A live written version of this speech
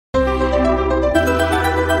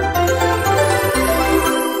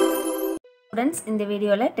Students, இந்த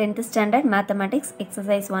வீடியோல 10th standard mathematics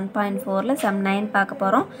exercise 1.4ல sum 9 பார்க்க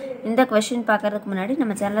போறோம். இந்த क्वेश्चन பார்க்கிறதுக்கு முன்னாடி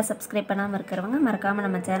நம்ம சேனலை சப்ஸ்கிரைப் பண்ணாம இருக்கறவங்க மறக்காம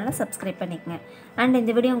நம்ம சேனலை சப்ஸ்கிரைப் பண்ணிக்கங்க. and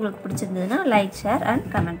இந்த வீடியோ உங்களுக்கு பிடிச்சிருந்ததுனா லைக், ஷேர் and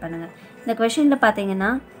கமெண்ட் பண்ணுங்க. இந்த क्वेश्चनல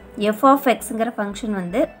பாத்தீங்கன்னா f of xங்கற ஃபங்க்ஷன்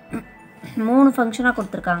வந்து மூணு ஃபங்க்ஷனா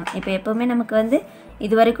கொடுத்திருக்காங்க. இப்போ எப்பவுமே நமக்கு வந்து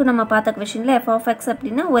இதுவரைக்கும் நம்ம பார்த்த क्वेश्चनல f of x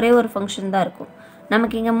அப்படினா ஒரே ஒரு ஃபங்க்ஷன் தான் இருக்கும்.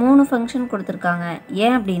 நமக்கு இங்க மூணு ஃபங்க்ஷன் கொடுத்திருக்காங்க.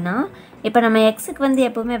 ஏன் அப்படினா இப்போ நம்ம x க்கு வந்து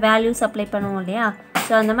எப்பவுமே வேல்யூஸ் அப்ளை பண்ணுவோம் இல்லையா?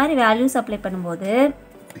 சோ அந்த மாதிரி வேல்யூஸ் அப்ளை பண்ணும்போது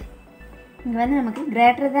இங்க வந்து நமக்கு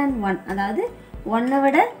greater than 1 அதாவது 1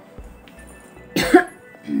 விட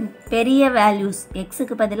பெரிய வேல்யூஸ் x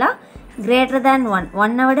க்கு பதிலா greater than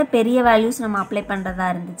 1 விட பெரிய வேல்யூஸ் நம்ம அப்ளை பண்றதா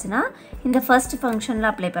இருந்துச்சுனா இந்த ஃபர்ஸ்ட்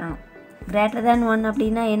ஃபங்க்ஷன்ல அப்ளை பண்ணனும். greater than 1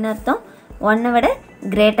 அப்படினா என்ன அர்த்தம்? 1 விட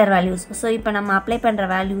greater values. So இப்போ நம்ம அப்ளை பண்ற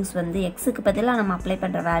வேல்யூஸ் வந்து x க்கு பதிலா நம்ம அப்ளை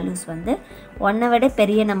பண்ற வேல்யூஸ் வந்து 1 விட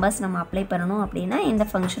பெரிய நம்பர்ஸ் நம்ம அப்ளை பண்ணனும் அப்படினா இந்த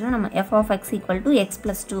ஃபங்க்ஷனை நம்ம f of x = x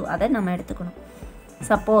 + 2 அத நம்ம எடுத்துக்கணும்.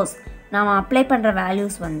 சப்போஸ் நாம அப்ளை பண்ற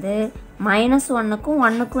வேல்யூஸ் வந்து -1 க்கும்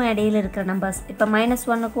 1 க்கும் இடையில இருக்கிற நம்பர்ஸ். இப்போ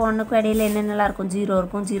 -1 க்கும் 1 க்கும் இடையில என்னென்னலாம் இருக்கும்? 0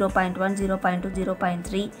 இருக்கும், 0.1, 0.2,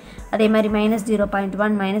 0.3. அதே மாதிரி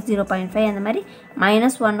 -0.1, -0.5 அந்த மாதிரி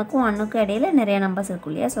 -1 க்கும் 1 க்கும் இடையில நிறைய நம்பர்ஸ்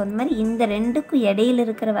இருக்கும் இல்லையா? சோ அந்த மாதிரி இந்த ரெண்டுக்கும் இடையில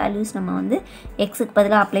இருக்கிற வேல்யூஸ் நம்ம வந்து x க்கு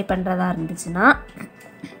பதிலா அப்ளை பண்றதா இருந்துச்சுனா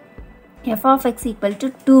f of x =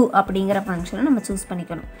 2 அப்படிங்கற ஃபங்க்ஷனை நம்ம சூஸ்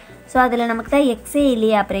பண்ணிக்கணும். சோ அதுல நமக்கு தான் x ஏ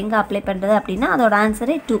இல்லையா, அப்புறம் எங்க அப்ளை பண்றது அப்படினா அதோட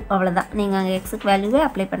ஆன்சரே 2 அவ்வளவுதான். நீங்க அங்க x க்கு வேல்யூவே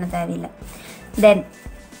அப்ளை பண்ண தேவையில்லை. தென்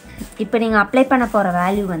இப்போ நீங்க அப்ளை பண்ண போற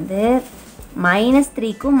வேல்யூ வந்து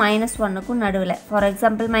 -3 க்கும் -1 க்கும் நடுவுல. ஃபார்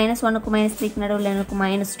எக்ஸாம்பிள் -1 க்கும் -3 க்கு நடுவுல எனக்கு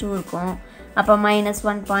 -2 இருக்கும். அப்ப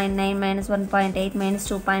 -1.9, -1.8,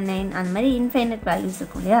 -2.9 அந்த மாதிரி இன்ஃபைனைட் வேல்யூஸ்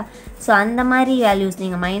இருக்கும் இல்லையா? சோ அந்த மாதிரி வேல்யூஸ்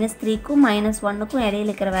நீங்க -3 க்கும் -1 க்கும் இடையில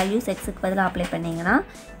இருக்கிற வேல்யூஸ் x க்கு பதிலா அப்ளை பண்ணீங்கனா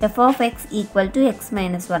f of x = x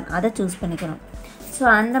 - 1 அத சூஸ் பண்ணிக்கணும். சோ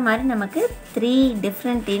அந்த மாதிரி நமக்கு 3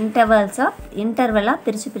 டிஃபரண்ட் இன்டர்வலா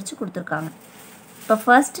பிரிச்சு கொடுத்திருக்காங்க. இப்போ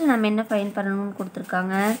ஃபர்ஸ்ட் நம்ம என்ன ஃபைண்ட் பண்ணனும்னு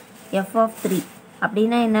கொடுத்திருக்காங்க? f of 3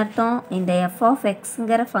 அப்படினா என்ன அர்த்தம்? இந்த f of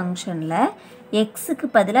xங்கற ஃபங்க்ஷன்ல x க்கு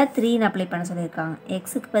பதிலா 3 ன்னு அப்ளை பண்ண சொல்லிருக்காங்க. x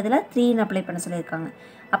க்கு பதிலா 3 ன்னு அப்ளை பண்ண சொல்லிருக்காங்க.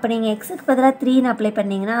 அப்ப நீங்க x க்கு பதிலா 3 ன்னு அப்ளை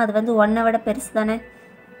பண்ணீங்கனா அது வந்து 1 விட பெருசு தானே?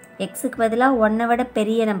 x க்கு பதிலா 1 விட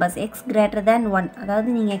பெரிய நம்பர்ஸ் x greater than 1. அதாவது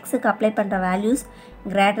நீங்க x க்கு அப்ளை பண்ற வேல்யூஸ்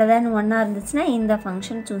greater than 1 ஆ இருந்துச்சுனா இந்த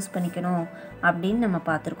ஃபங்க்ஷன் சூஸ் பண்ணிக்கணும் அப்படினு நம்ம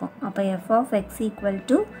பார்த்திருக்கோம். அப்ப f of x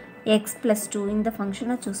 = x + 2 இந்த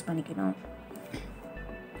ஃபங்க்ஷனை சூஸ் பண்ணிக்கணும்.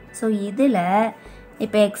 சோ இதுல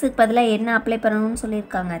இப்போ x க்கு பதிலா என்ன அப்ளை பண்ணனும்னு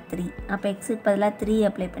சொல்லிருக்காங்க? 3. அப்ப x க்கு பதிலா 3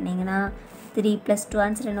 அப்ளை பண்ணீங்கனா 3 + 2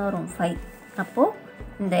 ஆன்சர் என்ன வரும்? 5. அப்போ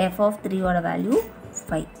இந்த f of 3 ஓட value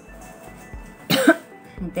 5.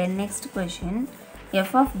 then next question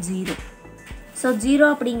f of 0. so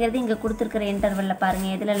 0 அப்படிங்கிறது இங்க கொடுத்திருக்கிற இன்டர்வல்ல பாருங்க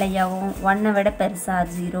எதுல லை ஆகும்? 1 விட பெருசா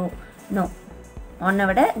 0? நோ, 1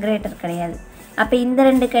 விட கிரேட்டர் கிடையாது. அப்ப இந்த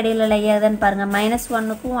ரெண்டுக்கு இடையில லை ஆகுதுன்னு பாருங்க.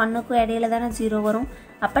 -1 க்கும் 1 க்கும் இடையில தான 0 வரும்.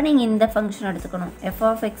 அப்ப நீங்க இந்த ஃபங்க்ஷன் எடுத்துக்கணும். f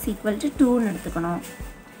of x = 2 ன்னு எடுத்துக்கணும்.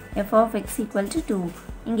 f of x = 2.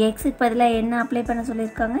 இங்க x க்கு பதிலா என்ன அப்ளை பண்ண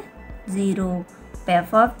சொல்லிருக்காங்க? 0. இப்போ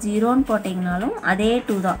f of 0 ன்னு போட்டீங்கனாலும் அதே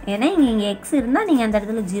 2 தான். ஏன்னா இங்க x இருந்தா நீங்க அந்த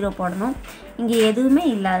இடத்துல 0 போடணும். இங்க எதுவுமே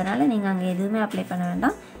இல்ல, அதனால நீங்க அங்க எதுவுமே அப்ளை பண்ண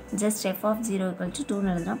வேண்டாம். just f of 0 = 2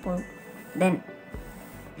 ன்னு எழுதினா போதும். then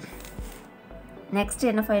next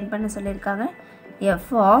என்ன ஃபைண்ட் பண்ண சொல்லிருக்காங்க? f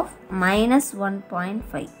of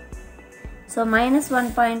 -1.5. so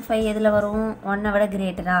 -1.5 எதுல வரும்? 1 விட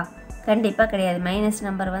கிரேட்டரா? கண்டிப்பா கிடையாது. மைனஸ்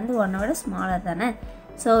நம்பர் வந்து 1 விட ஸ்மாலர் தானே?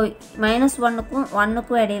 so -1 க்கும் 1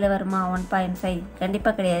 க்கும் இடையில வருமா 1.5?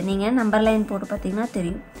 கண்டிப்பா கிடையாது. நீங்க நம்பர் லைன் போட்டு பாத்தீங்கன்னா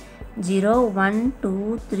தெரியும். 0 1 2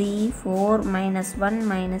 3 4 -1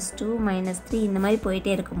 -2 -3 இந்த மாதிரி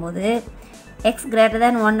போயிட்டே இருக்கும்போது x greater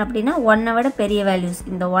than 1 அப்படினா 1 விட பெரிய வேல்யூஸ்.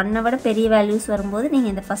 இந்த 1 விட பெரிய வேல்யூஸ் வரும்போது நீங்க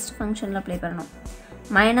இந்த ஃபர்ஸ்ட் ஃபங்க்ஷன்ல அப்ளை பண்ணனும்.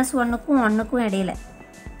 -1 க்கும் 1 க்கும் இடையில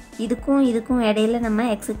இதுக்கும் இடையில நம்ம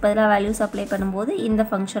x க்கு பதிலா வேல்யூஸ் அப்ளை பண்ணும்போது இந்த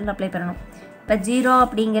ஃபங்க்ஷன்ல அப்ளை பண்ணனும். இப்ப 0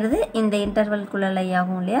 அப்படிங்கிறது இந்த இன்டர்வல்குள்ள லை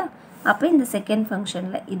ஆகும் இல்லையா? அப்ப இந்த செகண்ட்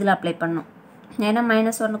ஃபங்க்ஷன்ல இதுல அப்ளை பண்ணனும். ஏன்னா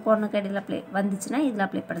 -1 க்கும் 1 க்கும் இடையில அப்ளை வந்துச்சுனா இதுல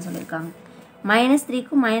அப்ளை பண்ண சொல்லிருக்காங்க. -3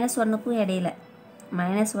 க்கும் -1 க்கும் இடையில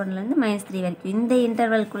 -1ல இருந்து -3 வரைக்கும் இந்த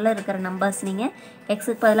இன்டர்வல்குள்ள இருக்கிற நம்பர்ஸ் நீங்க x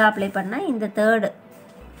க்கு பதிலா அப்ளை பண்ணா இந்த தேர்ட்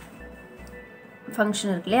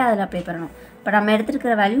ஃபங்க்ஷன் இருக்குல அதுல அப்ளை பண்ணனும். இப்ப நம்ம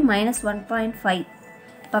எடுத்துக்கிற வேல்யூ -1.5.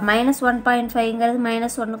 இப்ப -1.5ங்கிறது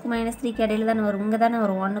 -1 க்கும் -3 க்கு இடையில தான வரும். இங்க தான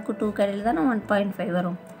வரும். 1 க்கு 2 க்கு இடையில தான 1.5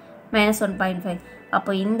 வரும். -1.5.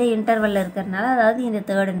 அப்போ இந்த இன்டர்வல்ல இருக்கறனால அதாவது இந்த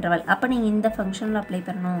தேர்ட் இன்டர்வல். அப்ப நீங்க இந்த ஃபங்க்ஷன்ல அப்ளை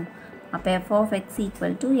பண்ணனும். அப்ப f of x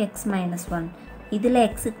 = x - 1. இதுல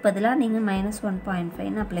x க்கு பதிலா நீங்க -1.5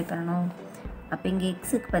 ன்னு அப்ளை பண்ணனும். அப்ப இங்க x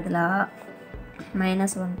க்கு பதிலா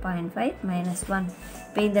minus 1.5 minus 1.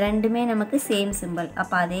 இப்போ இந்த ரெண்டுமே நமக்கு சேம் சிம்பிள்.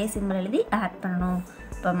 அப்போ அதே சிம்பிள் எழுதி ஆட் பண்ணணும்.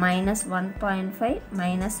 இப்போ minus 1.5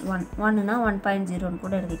 minus 1. 1னா 1.0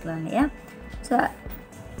 கூட எழுதிக்கலாம் இல்லையா? ஸோ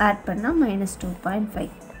ஆட் பண்ணால் minus 2.5.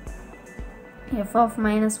 f of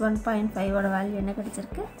minus 1.5 ஓட வேல்யூ என்ன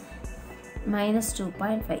கிடைச்சிருக்கு? minus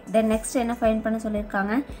 2.5. then next என்ன ஃபைண்ட் பண்ண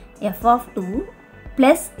சொல்லியிருக்காங்க? f of 2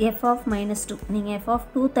 plus f of minus 2. நீங்கள் f of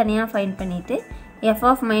 2 தனியாக ஃபைண்ட் பண்ணிவிட்டு f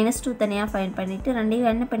of minus 2 தனியாக ஃபைண்ட் பண்ணிவிட்டு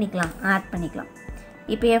ரெண்டையும் என்ன பண்ணிக்கலாம்? ஆட் பண்ணிக்கலாம்.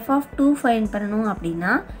 இப்போ f of 2 ஃபைண்ட் பண்ணணும்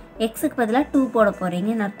அப்படின்னா எக்ஸுக்கு பதிலாக 2 போட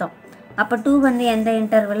போகிறீங்கன்னு அர்த்தம். அப்போ 2 வந்து எந்த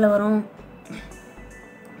இன்டர்வலில் வரும்?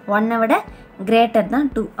 1 விட கிரேட்டர் தான்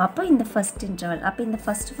 2. அப்போ இந்த ஃபஸ்ட் இன்டர்வல். அப்போ இந்த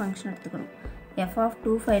ஃபஸ்ட் ஃபங்க்ஷன் எடுத்துக்கணும். f of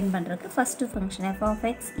 2 ஃபைண்ட் பண்ணுறதுக்கு first function f of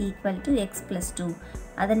x equal to X plus 2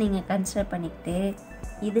 அதை நீங்கள் கன்சிடர் பண்ணிக்கிட்டு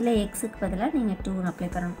இதில் எக்ஸுக்கு பதிலாக நீங்கள் 2 அப்ளை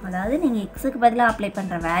பண்ணணும். அதாவது நீங்கள் எக்ஸுக்கு பதிலாக அப்ளை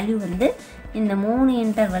பண்ணுற வேல்யூ வந்து இந்த 3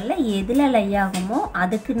 இன்டர்வலில் எதில் லை ஆகுமோ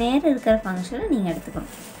அதுக்கு நேர் இருக்கிற ஃபங்க்ஷனை நீங்கள்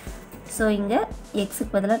எடுத்துக்கணும். ஸோ இங்கே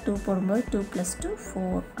எக்ஸுக்கு பதிலாக 2 போடும்போது 2 + 2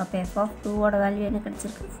 4. அப்போ f of 2ஓட வேல்யூ என்ன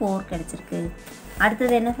கிடச்சிருக்கு? 4 கிடச்சிருக்கு.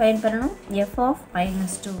 அடுத்தது என்ன ஃபைண்ட் பண்ணணும்? f of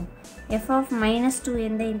minus 2. f of minus 2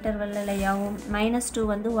 எந்த இன்டர்வலில் லை ஆகும்? -2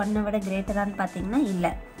 வந்து 1 விட கிரேட்டரான்னு பார்த்தீங்கன்னா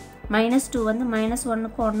இல்லை. -2 வந்து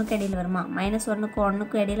 -1க்கும் 1க்கும் இடையில் வருமா? -1க்கும்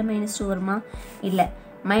 1க்கும் இடையில் -2 வருமா? இல்லை.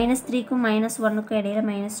 -3க்கும் -1க்கும் இடையில்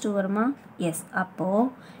 -2 வருமா? எஸ்.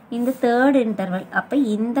 அப்போது இந்த தேர்ட் இன்டர்வல். அப்போ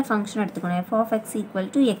இந்த ஃபங்க்ஷன் எடுத்துக்கணும். f of x equal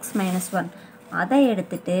to X minus 1 அதை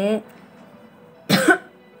எடுத்துட்டு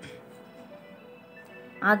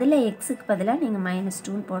அதில் எக்ஸுக்கு பதிலாக நீங்கள்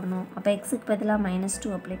 -2 போடணும். அப்போ எக்ஸுக்கு பதிலாக -2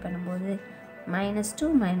 அப்ளை பண்ணும்போது -2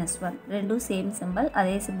 -1 ரெண்டும் சேம் சிம்பிள்.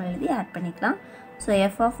 அதே சிம்பிள் எழுதி ஆட் பண்ணிக்கலாம். So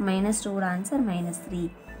f of -2 answer -3.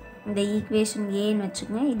 இந்த ஈக்குவேஷன் ஏன்னு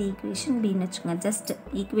வச்சுக்கோங்க, இது ஈக்குவேஷன் பின்னு வச்சுக்கோங்க. ஜஸ்ட்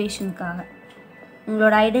ஈக்குவேஷனுக்காக,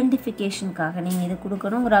 உங்களோட ஐடென்டிஃபிகேஷனுக்காக நீங்கள் இது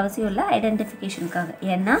கொடுக்கணுங்கிற அவசியம் இல்லை. ஐடென்டிஃபிகேஷனுக்காக.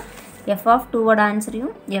 ஏன்னா f of 2ஓட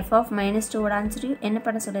ஆன்சரையும் f of -2ஓட ஆன்சரையும் என்ன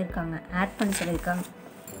பண்ண சொல்லியிருக்காங்க? ஆட் பண்ண சொல்லியிருக்காங்க.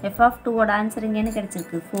 f of 2ஓட ஆன்சர் இங்கே என்ன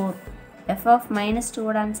கிடச்சிருக்கு? 4. f of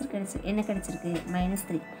 -2ஓட ஆன்சர் என்ன கிடச்சிருக்கு?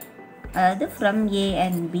 -3. அதாவது from a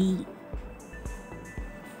and b,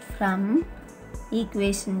 from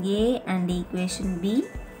equation a and equation b,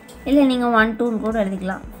 இல்லை நீங்கள் 1 2ன்னு கூட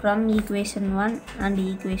எழுதிக்கலாம். from equation 1 and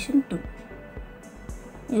equation 2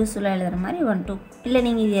 யூஸ்ஃபுல்லாக எழுதுகிற மாதிரி 1 2. இல்லை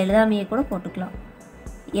நீங்கள் இது எழுதாமையே கூட போட்டுக்கலாம்.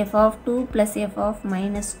 f of 2 plus f of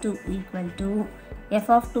 -2 equal to f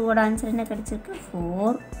of 2ஓட answer என்ன கிடச்சிருக்கு?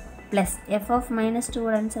 4 ப்ளஸ் f of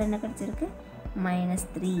 -2ஓட ஆன்சர் என்ன கிடச்சிருக்கு?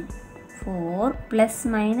 -3. 4 ப்ளஸ்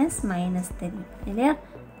மைனஸ் -3 இல்லையா?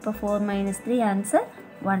 இப்போ 4 - 3 ஆன்சர்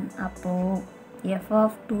 1. அப்போது f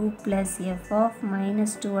of 2 plus f of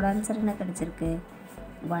 -2ஓட answer என்ன கிடச்சிருக்கு?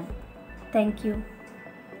 1. தேங்க்யூ.